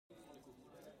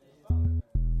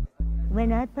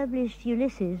when I published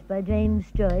Ulysses by James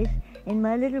Joyce in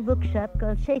my little bookshop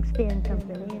called Shakespeare and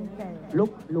Company in Paris.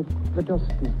 Look, the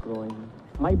dusk is growing.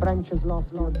 My branches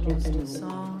loft your chasing.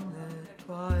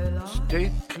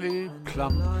 Stately,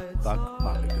 plump Buck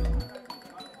Mulligan.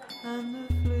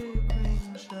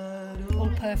 All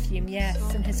perfume,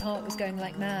 yes, and his heart was going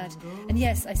like mad. And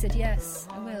yes, I said yes,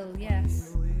 I will,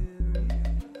 yes.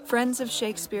 Friends of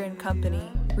Shakespeare and Company,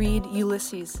 read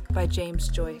Ulysses by James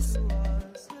Joyce.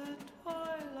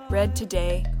 Read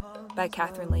today by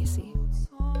Catherine Lacey.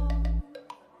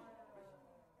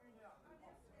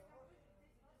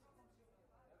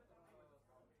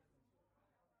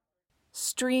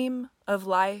 Stream of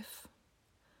life.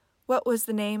 What was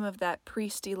the name of that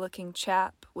priesty-looking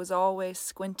chap was always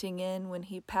squinting in when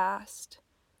he passed?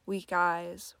 Weak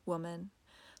eyes, woman.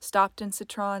 Stopped in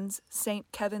Citron's St.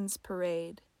 Kevin's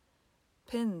parade.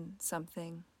 Pin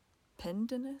something.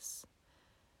 Pendinus?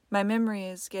 My memory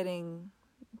is getting...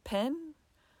 Pen?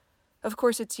 Of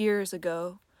course it's years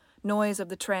ago. Noise of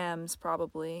the trams,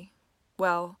 probably.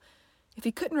 Well, if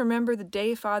he couldn't remember the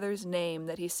day-father's name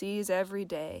that he sees every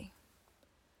day...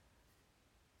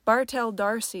 Bartell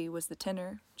Darcy was the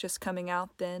tenor, just coming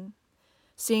out then,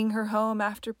 seeing her home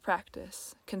after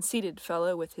practice, conceited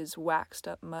fellow with his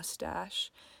waxed-up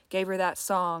mustache, gave her that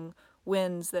song,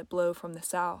 Winds That Blow from the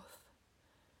South.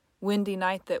 Windy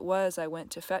night that was, I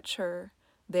went to fetch her.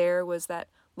 There was that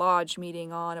lodge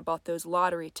meeting on about those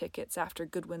lottery tickets after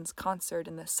Goodwin's concert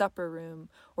in the supper room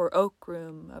or oak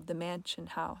room of the mansion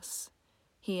house.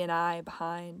 He and I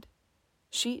behind.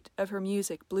 Sheet of her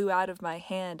music blew out of my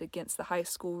hand against the high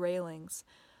school railings.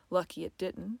 Lucky it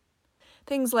didn't.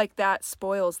 Things like that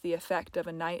spoils the effect of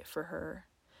a night for her.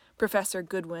 Professor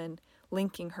Goodwin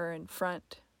linking her in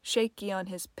front, shaky on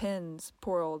his pins,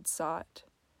 poor old sot.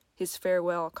 His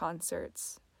farewell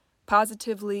concerts.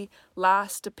 Positively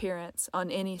last appearance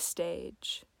on any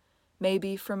stage.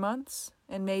 Maybe for months,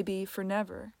 and maybe for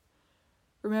never.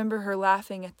 Remember her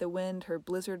laughing at the wind, her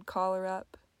blizzard collar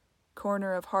up?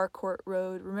 Corner of Harcourt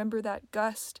Road, remember that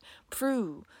gust?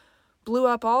 Prue! Blew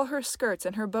up all her skirts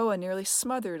and her boa nearly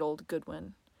smothered old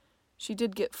Goodwin. She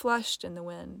did get flushed in the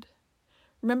wind.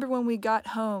 Remember when we got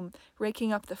home,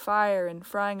 raking up the fire and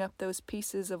frying up those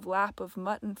pieces of lap of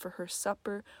mutton for her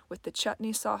supper with the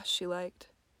chutney sauce she liked?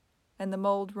 And the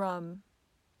mulled rum.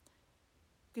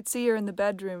 Could see her in the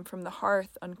bedroom from the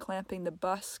hearth unclamping the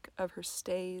busk of her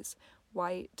stays,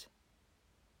 white.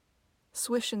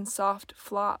 Swish and soft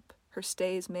flop her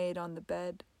stays made on the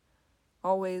bed.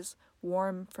 Always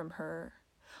warm from her.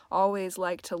 Always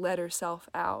liked to let herself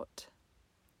out.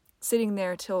 Sitting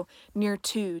there till near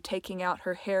 2, taking out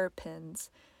her hairpins.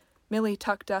 Millie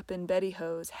tucked up in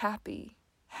beddyhose, happy,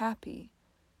 happy.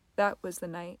 That was the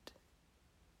night.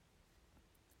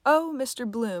 Oh, Mr.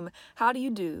 Bloom, how do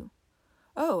you do?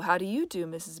 Oh, how do you do,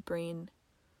 Mrs. Breen?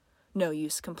 No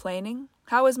use complaining.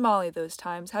 How is Molly those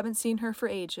times? Haven't seen her for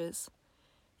ages.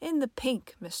 In the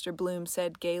pink, Mr. Bloom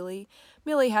said gaily.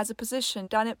 Millie has a position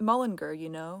down at Mullinger, you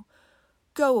know.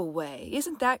 Go away.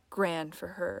 Isn't that grand for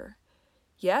her?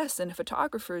 Yes, and a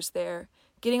photographer's there,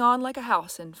 getting on like a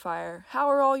house in fire. How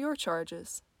are all your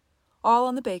charges? All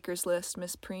on the baker's list,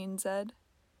 Miss Preen said.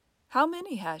 How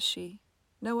many has she?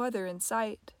 No other in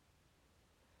sight.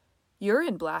 You're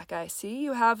in black, I see.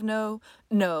 You have no...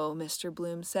 No, Mr.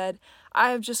 Bloom said. I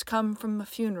have just come from a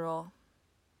funeral.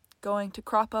 Going to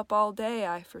crop up all day,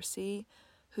 I foresee.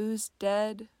 Who's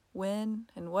dead, when,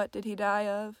 and what did he die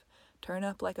of? Turn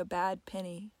up like a bad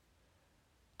penny.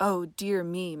 Oh, dear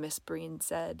me, Miss Breen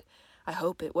said. I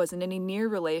hope it wasn't any near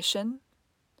relation.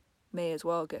 May as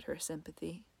well get her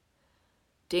sympathy.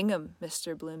 Dingham,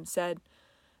 Mr. Bloom said.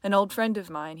 An old friend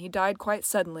of mine. He died quite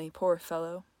suddenly, poor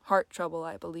fellow. Heart trouble,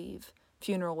 I believe.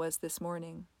 Funeral was this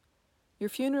morning. Your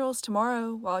funeral's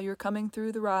tomorrow, while you're coming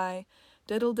through the rye.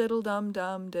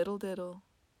 Diddle-diddle-dum-dum, diddle-diddle.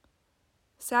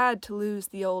 Sad to lose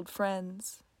the old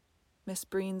friends, Miss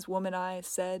Breen's woman eyes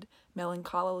said,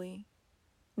 melancholily.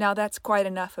 Now that's quite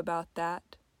enough about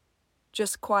that.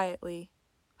 Just quietly,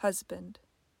 husband.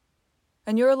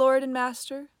 And your lord and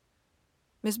master?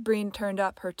 Miss Breen turned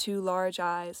up her 2 large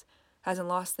eyes. Hasn't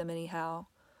lost them anyhow.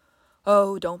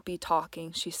 Oh, don't be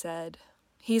talking, she said.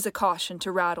 He's a caution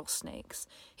to rattlesnakes.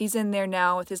 He's in there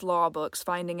now with his law books,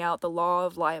 finding out the law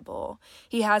of libel.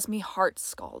 He has me heart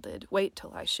scalded. Wait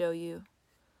till I show you.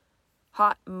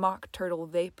 Hot mock turtle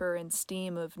vapor and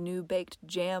steam of new-baked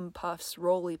jam puffs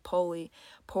roly-poly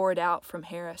poured out from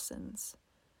Harrison's.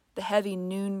 The heavy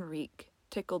noon reek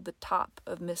tickled the top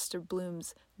of Mr.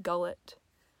 Bloom's gullet.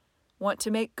 Want to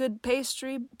make good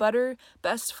pastry, butter,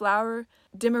 best flour,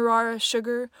 demerara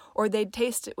sugar, or they'd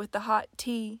taste it with the hot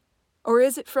tea? Or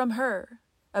is it from her?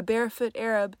 A barefoot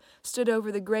Arab stood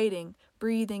over the grating,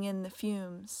 breathing in the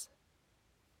fumes.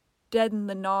 Deaden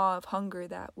the gnaw of hunger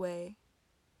that way.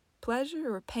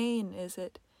 Pleasure or pain, is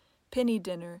it? Penny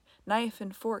dinner, knife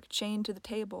and fork chained to the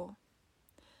table.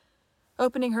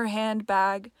 Opening her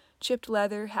handbag, chipped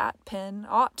leather, hat pin,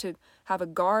 ought to have a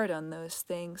guard on those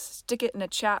things. Stick it in a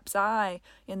chap's eye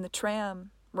in the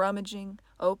tram, rummaging,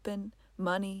 open,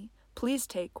 money. Please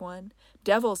take one.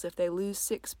 Devils if they lose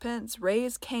 6 pence.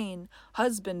 Raise Cain.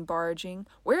 Husband barging.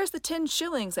 Where's the 10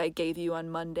 shillings I gave you on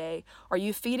Monday? Are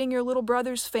you feeding your little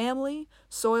brother's family?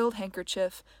 Soiled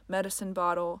handkerchief, medicine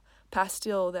bottle,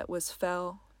 pastille that was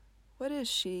fell. What is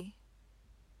she?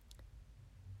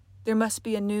 There must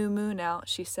be a new moon out,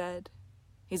 she said.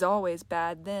 He's always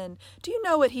bad then. Do you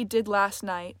know what he did last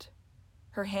night?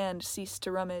 Her hand ceased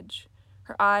to rummage.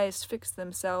 Her eyes fixed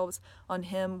themselves on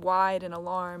him, wide in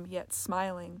alarm, yet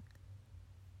smiling.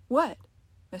 What?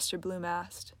 Mr. Bloom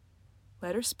asked.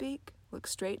 Let her speak. Look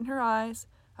straight in her eyes.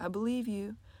 I believe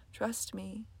you. Trust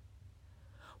me.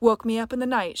 Woke me up in the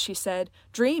night, she said.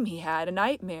 Dream he had, a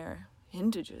nightmare.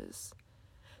 Indiges.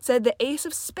 Said the ace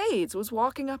of spades was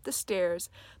walking up the stairs.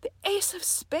 The ace of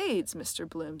spades, Mr.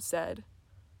 Bloom said.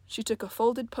 She took a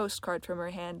folded postcard from her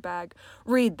handbag.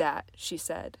 Read that, she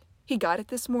said. He got it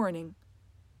this morning.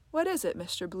 What is it?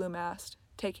 Mr. Bloom asked,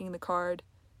 taking the card.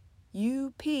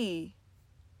 U.P.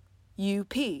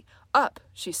 U.P. Up,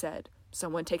 she said.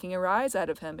 Someone taking a rise out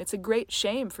of him. It's a great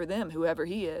shame for them, whoever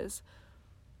he is.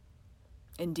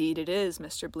 Indeed it is,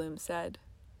 Mr. Bloom said.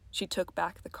 She took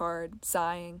back the card,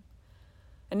 sighing.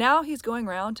 And now he's going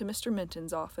round to Mr.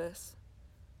 Minton's office.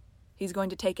 He's going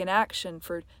to take an action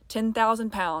for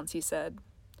 £10,000, he said.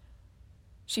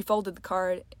 She folded the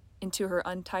card into her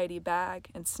untidy bag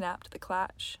and snapped the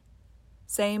clutch.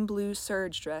 Same blue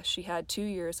serge dress she had 2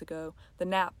 years ago, the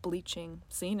nap bleaching,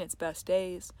 seen its best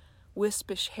days,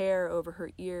 wispish hair over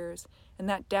her ears, and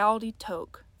that dowdy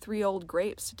toque, 3 old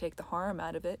grapes to take the harm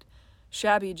out of it,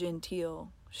 shabby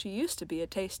genteel. She used to be a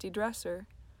tasty dresser.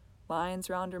 Lines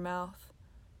round her mouth.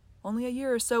 Only a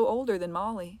year or so older than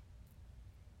Molly.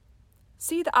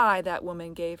 See the eye that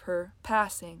woman gave her,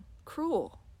 passing,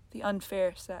 cruel, the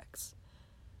unfair sex.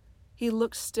 He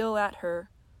looked still at her,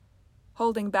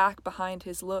 holding back behind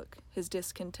his look his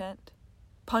discontent.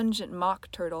 Pungent mock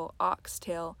turtle,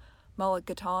 oxtail,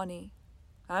 mulligatawny.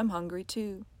 I'm hungry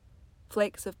too.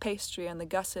 Flakes of pastry on the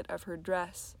gusset of her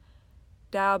dress.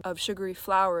 Dab of sugary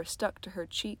flour stuck to her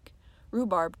cheek.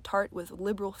 Rhubarb tart with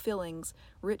liberal fillings,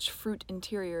 rich fruit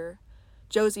interior.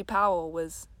 Josie Powell,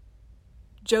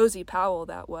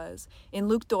 that was, in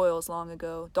Luke Doyle's long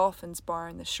ago, Dolphin's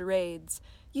Barn, the charades.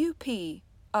 U.P.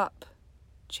 Up.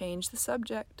 Change the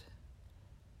subject.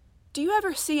 Do you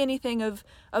ever see anything of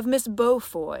Miss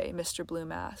Beaufoy? Mr.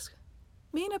 Bloom asked.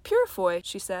 Mean a Purefoy,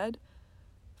 she said.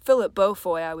 Philip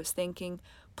Beaufoy, I was thinking.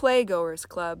 Playgoers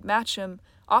Club. Matcham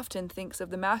often thinks of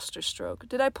the masterstroke.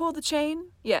 Did I pull the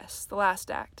chain? Yes. The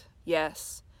last act.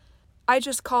 Yes. I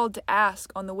just called to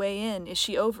ask on the way in, is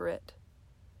she over it?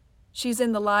 She's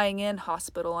in the lying-in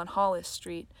hospital on Hollis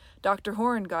Street. Dr.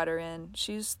 Horn got her in.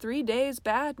 She's 3 days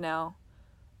bad now.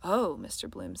 Oh, Mr.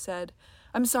 Bloom said.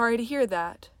 I'm sorry to hear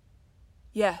that.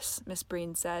 Yes, Miss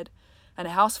Breen said. And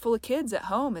a house full of kids at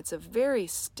home. It's a very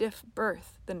stiff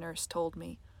birth, the nurse told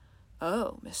me.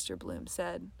 Oh, Mr. Bloom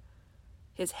said.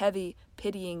 His heavy,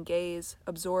 pitying gaze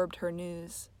absorbed her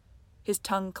news. His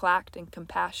tongue clacked in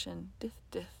compassion. Dith,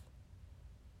 dith.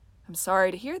 I'm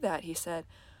sorry to hear that, he said.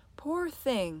 Poor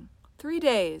thing. 3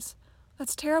 days.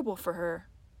 That's terrible for her.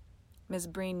 Miss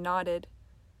Breen nodded.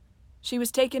 She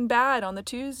was taken bad on the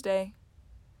Tuesday.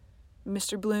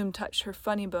 Mr. Bloom touched her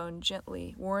funny bone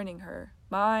gently, warning her.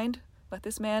 Mind, let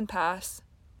this man pass.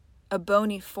 A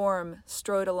bony form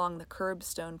strode along the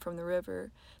curbstone from the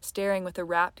river, staring with a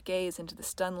rapt gaze into the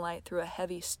sunlight through a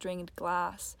heavy stringed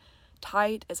glass.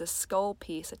 Tight as a skull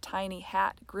piece, a tiny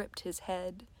hat gripped his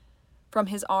head. From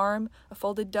his arm, a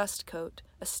folded dust coat,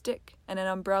 a stick, and an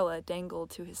umbrella dangled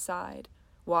to his side.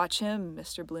 Watch him,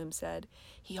 Mr. Bloom said.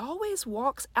 He always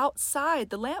walks outside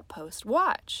the lamp-post.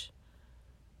 Watch.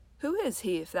 Who is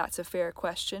he, if that's a fair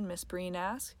question? Miss Breen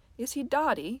asked. Is he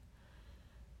dotty?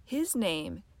 His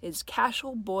name is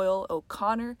Cashel Boyle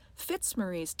O'Connor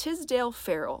Fitzmaurice Tisdale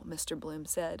Farrell, Mr. Bloom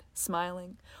said,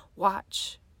 smiling.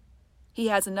 Watch. He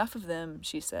has enough of them,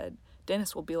 she said.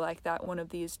 Dennis will be like that one of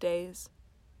these days.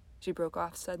 She broke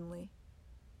off suddenly.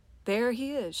 There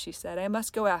he is, she said. I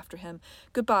must go after him.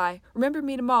 Goodbye. Remember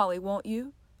me to Molly, won't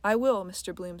you? I will,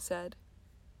 Mr. Bloom said.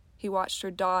 He watched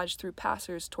her dodge through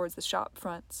passers towards the shop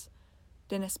fronts.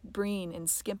 Dennis Breen, in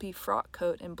skimpy frock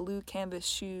coat and blue canvas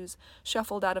shoes,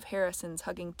 shuffled out of Harrison's,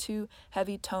 hugging 2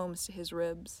 heavy tomes to his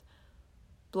ribs.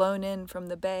 blown in from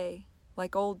the bay,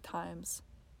 like old times.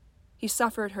 He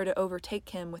suffered her to overtake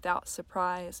him without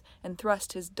surprise, and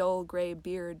thrust his dull gray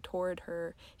beard toward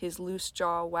her, his loose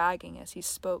jaw wagging as he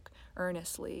spoke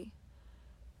earnestly.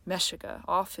 Meshuggah,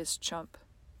 off his chump.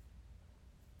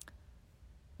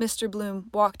 Mr.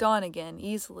 Bloom walked on again,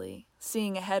 easily,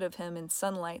 seeing ahead of him in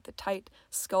sunlight the tight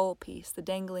skull piece, the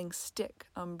dangling stick,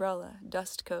 umbrella,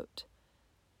 dust coat.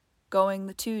 Going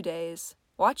the 2 days.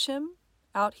 Watch him.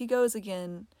 Out he goes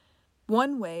again.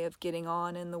 One way of getting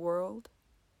on in the world.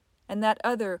 And that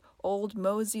other old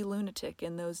mosey lunatic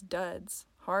in those duds.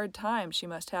 Hard time she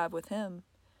must have with him.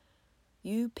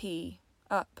 U.P.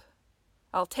 Up.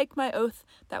 I'll take my oath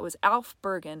that was Alf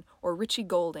Bergen or Richie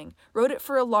Golding. Wrote it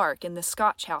for a lark in the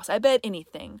Scotch house. I bet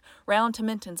anything. Round to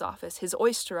Minton's office, his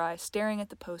oyster eye staring at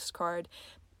the postcard.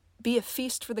 Be a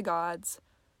feast for the gods.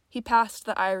 He passed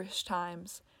the Irish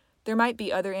Times. There might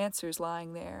be other answers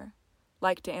lying there.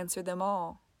 Like to answer them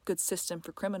all. Good system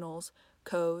for criminals.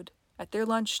 Code. At their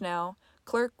lunch now.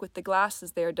 Clerk with the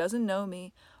glasses there doesn't know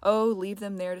me. Oh, leave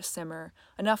them there to simmer.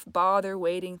 Enough bother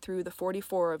wading through the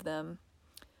 44 of them.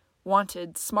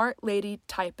 Wanted smart lady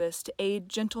typist to aid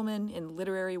gentlemen in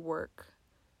literary work.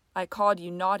 I called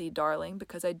you naughty, darling,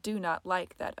 because I do not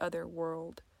like that other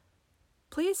world.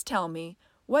 Please tell me,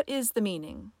 what is the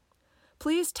meaning?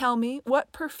 Please tell me,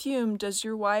 what perfume does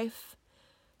your wife?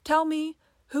 Tell me,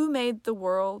 who made the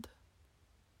world?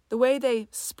 The way they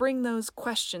spring those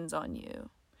questions on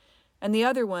you. And the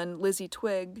other one, Lizzie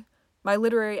Twigg, my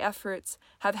literary efforts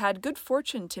have had good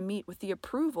fortune to meet with the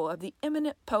approval of the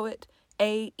eminent poet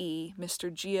A.E.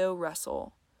 Mr. Geo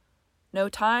Russell. No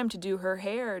time to do her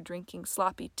hair, drinking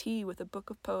sloppy tea with a book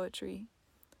of poetry.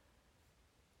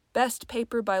 Best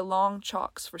paper by long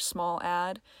chalks for small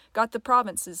ad. Got the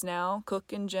provinces now,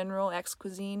 cook in general,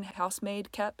 ex-cuisine,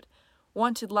 housemaid kept.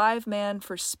 Wanted live man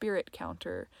for spirit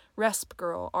counter. Resp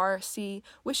girl, R.C.,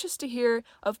 wishes to hear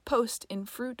of post in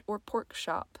fruit or pork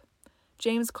shop.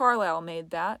 James Carlyle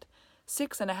made that.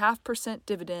 6.5%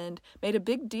 dividend. Made a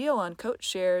big deal on coat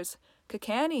shares.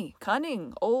 Cacanny,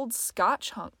 cunning, old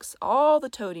Scotch hunks, all the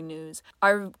toady news.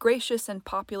 Our gracious and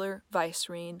popular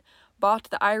vicereine bought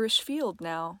the Irish field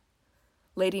now.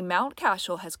 Lady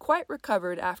Mountcashel has quite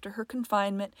recovered after her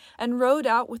confinement and rode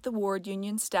out with the Ward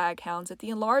Union staghounds at the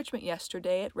enlargement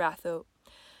yesterday at Rathope.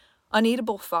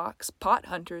 Uneatable fox, pot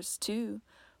hunters, too.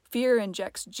 Fear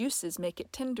injects juices, make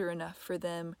it tender enough for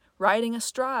them. Riding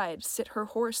astride, sit her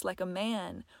horse like a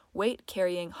man.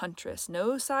 Weight-carrying huntress,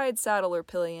 no side saddle or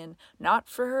pillion. Not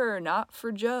for her, not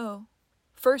for Joe.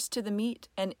 First to the meet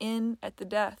and in at the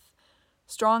death.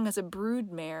 Strong as a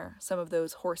brood mare, some of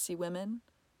those horsey women.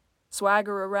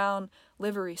 Swagger around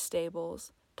livery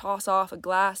stables. Toss off a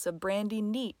glass of brandy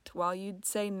neat while you'd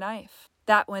say knife.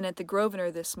 That went at the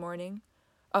Grosvenor this morning.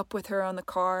 Up with her on the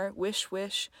car,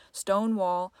 wish, stone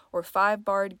wall, or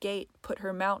 5-barred gate, put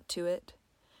her mount to it.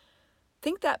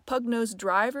 Think that pug-nosed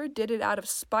driver did it out of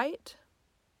spite?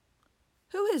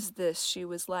 Who is this, she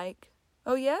was like.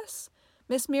 Oh, yes?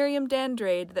 Miss Miriam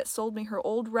Dandrade that sold me her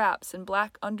old wraps and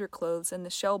black underclothes in the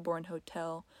Shelbourne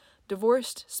Hotel.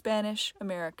 Divorced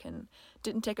Spanish-American.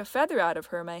 Didn't take a feather out of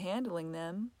her my handling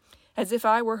them. As if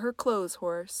I were her clothes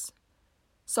horse.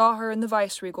 Saw her in the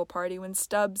viceregal party when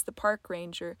Stubbs, the park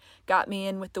ranger, got me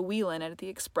in with the wheelin' at the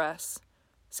Express.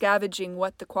 Scavenging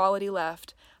what the quality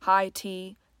left. High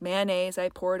tea, mayonnaise I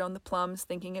poured on the plums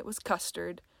thinking it was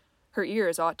custard. Her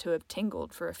ears ought to have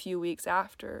tingled for a few weeks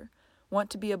after. Want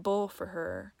to be a bull for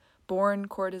her. Born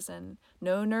courtesan.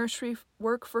 No nursery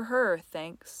work for her,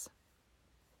 thanks.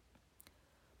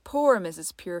 Poor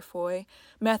Mrs. Purefoy,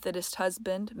 Methodist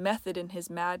husband, method in his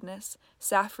madness,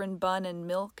 saffron bun and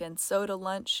milk and soda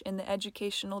lunch in the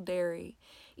educational dairy,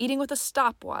 eating with a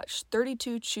stopwatch,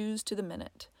 32 chews to the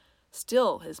minute.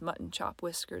 Still his mutton chop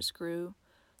whiskers grew.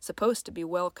 Supposed to be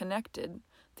well connected,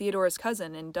 Theodore's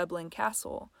cousin in Dublin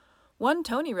Castle. One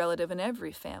Tony relative in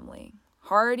every family.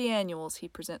 Hardy annuals he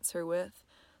presents her with.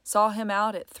 Saw him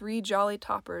out at 3 jolly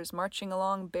toppers marching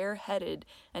along bareheaded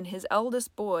and his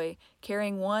eldest boy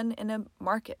carrying one in a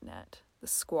market net. The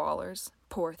squallers,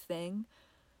 poor thing.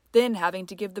 Then having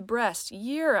to give the breast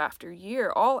year after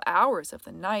year, all hours of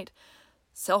the night.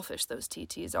 Selfish those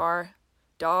TTs are.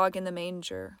 Dog in the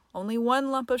manger. Only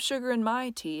 1 lump of sugar in my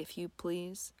tea, if you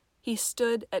please. He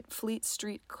stood at Fleet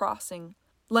Street crossing.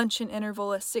 Luncheon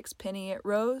interval a 6-penny at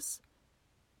Rose.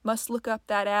 Must look up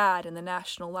that ad in the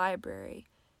National Library.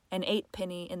 An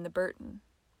 8-penny in the Burton.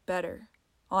 Better.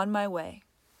 On my way.